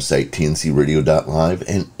 The website TNCRadio.LIVE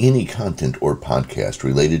and any content or podcast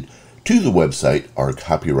related to the website are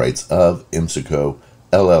copyrights of IMSICO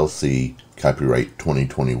LLC, copyright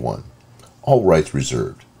 2021. All rights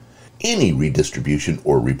reserved. Any redistribution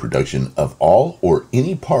or reproduction of all or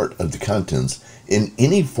any part of the contents in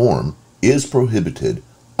any form is prohibited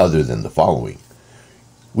other than the following.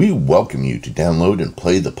 We welcome you to download and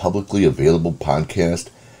play the publicly available podcast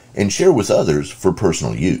and share with others for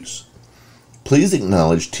personal use. Please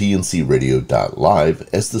acknowledge TNCRadio.LIVE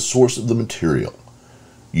as the source of the material.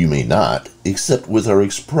 You may not, except with our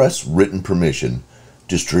express written permission,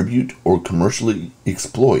 distribute or commercially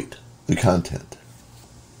exploit the content.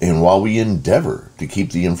 And while we endeavor to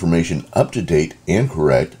keep the information up to date and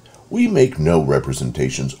correct, we make no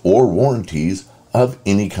representations or warranties of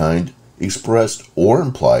any kind expressed or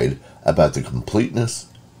implied about the completeness,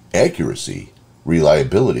 accuracy,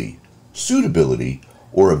 reliability, suitability,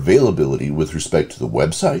 or availability with respect to the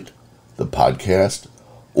website, the podcast,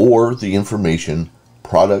 or the information,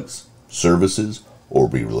 products, services, or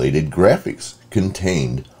related graphics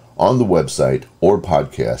contained on the website or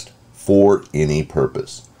podcast for any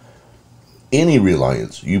purpose. Any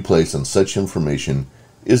reliance you place on such information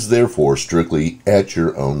is therefore strictly at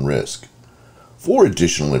your own risk. For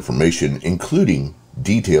additional information, including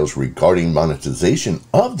details regarding monetization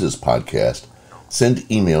of this podcast,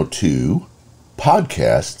 send email to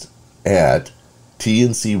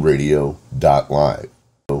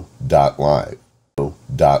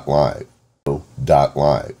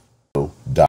podcasts@tncradio.live.